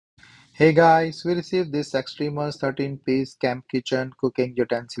Hey guys, we received this Extremus 13-piece camp kitchen cooking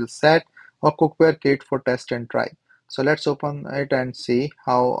utensil set or cookware kit for test and try. So let's open it and see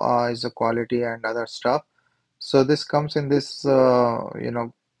how is the quality and other stuff. So this comes in this zip or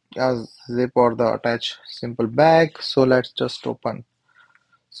the attached simple bag. So let's just open.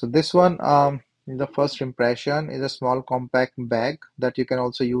 So this one the first impression is a small compact bag that you can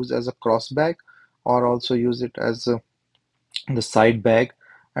also use as a cross bag or also use it as the side bag,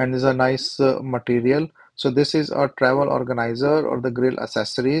 and is a nice material. So this is a travel organizer or the grill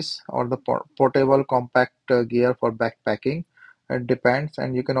accessories or the portable compact gear for backpacking. It depends,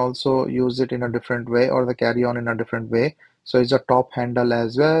 and you can also use it in a different way or the carry on in a different way. So it's a top handle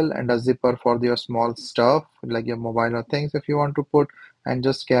as well and a zipper for your small stuff like your mobile or things if you want to put and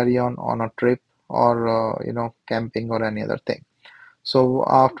just carry on a trip or camping or any other thing. So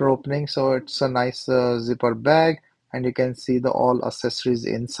after opening, so it's a nice zipper bag, and you can see the all accessories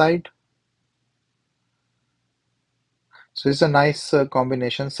inside. So it's a nice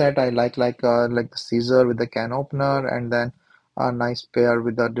combination set. I like the scissor with the can opener, and then a nice pair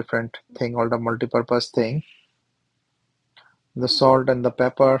with a different thing or the multi-purpose thing. The salt and the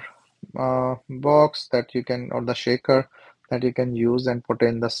pepper box that you can or the shaker that you can use and put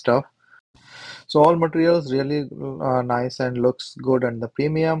in the stuff. So all materials really nice and looks good and the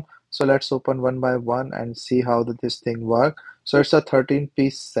premium. So let's open one by one and see how this thing work. So it's a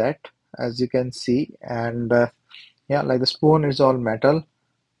 13-piece set as you can see, and yeah, like the spoon is all metal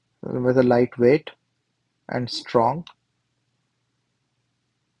with a lightweight and strong.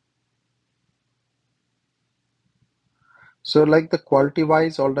 So like the quality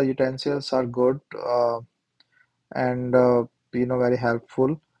wise, all the utensils are good and very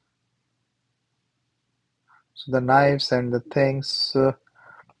helpful. So the knives and the things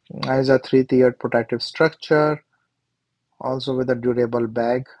is a three-tiered protective structure. Also with a durable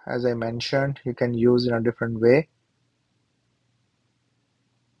bag, as I mentioned, you can use in a different way.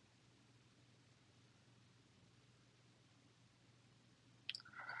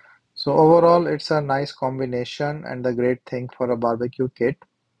 So overall, it's a nice combination and the great thing for a barbecue kit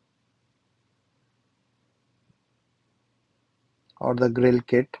or the grill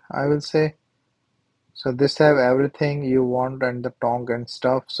kit, I will say. So this have everything you want and the tongue and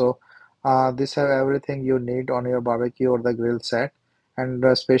stuff. So this have everything you need on your barbecue or the grill set, and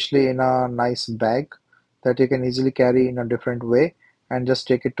especially in a nice bag that you can easily carry in a different way and just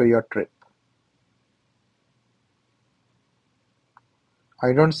take it to your trip.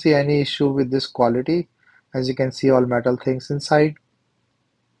 I don't see any issue with this quality, as you can see all metal things inside.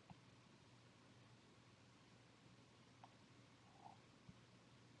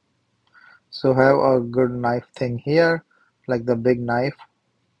 So have a good knife thing here, like the big knife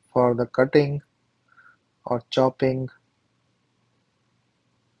for the cutting or chopping.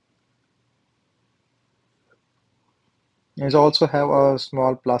 It also have a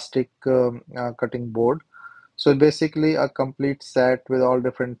small plastic cutting board. So basically a complete set with all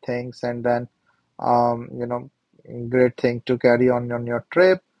different things, and then um, you know great thing to carry on your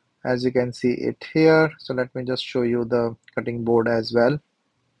trip, as you can see it here. So let me just show you the cutting board as well.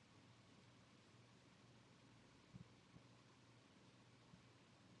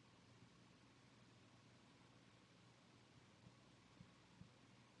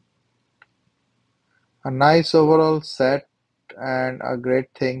 A nice overall set and a great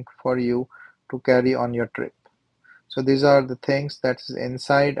thing for you to carry on your trip. So these are the things that's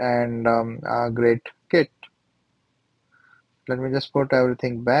inside and a great kit. Let me just put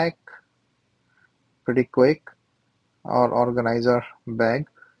everything back pretty quick or organizer bag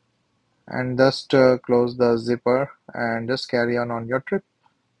and just close the zipper and just carry on your trip.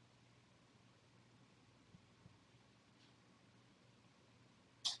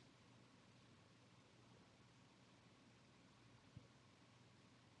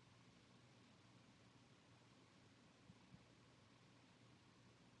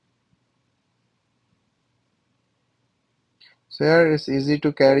 So here it's easy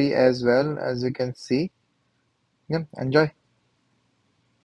to carry as well, as you can see. Yeah, enjoy.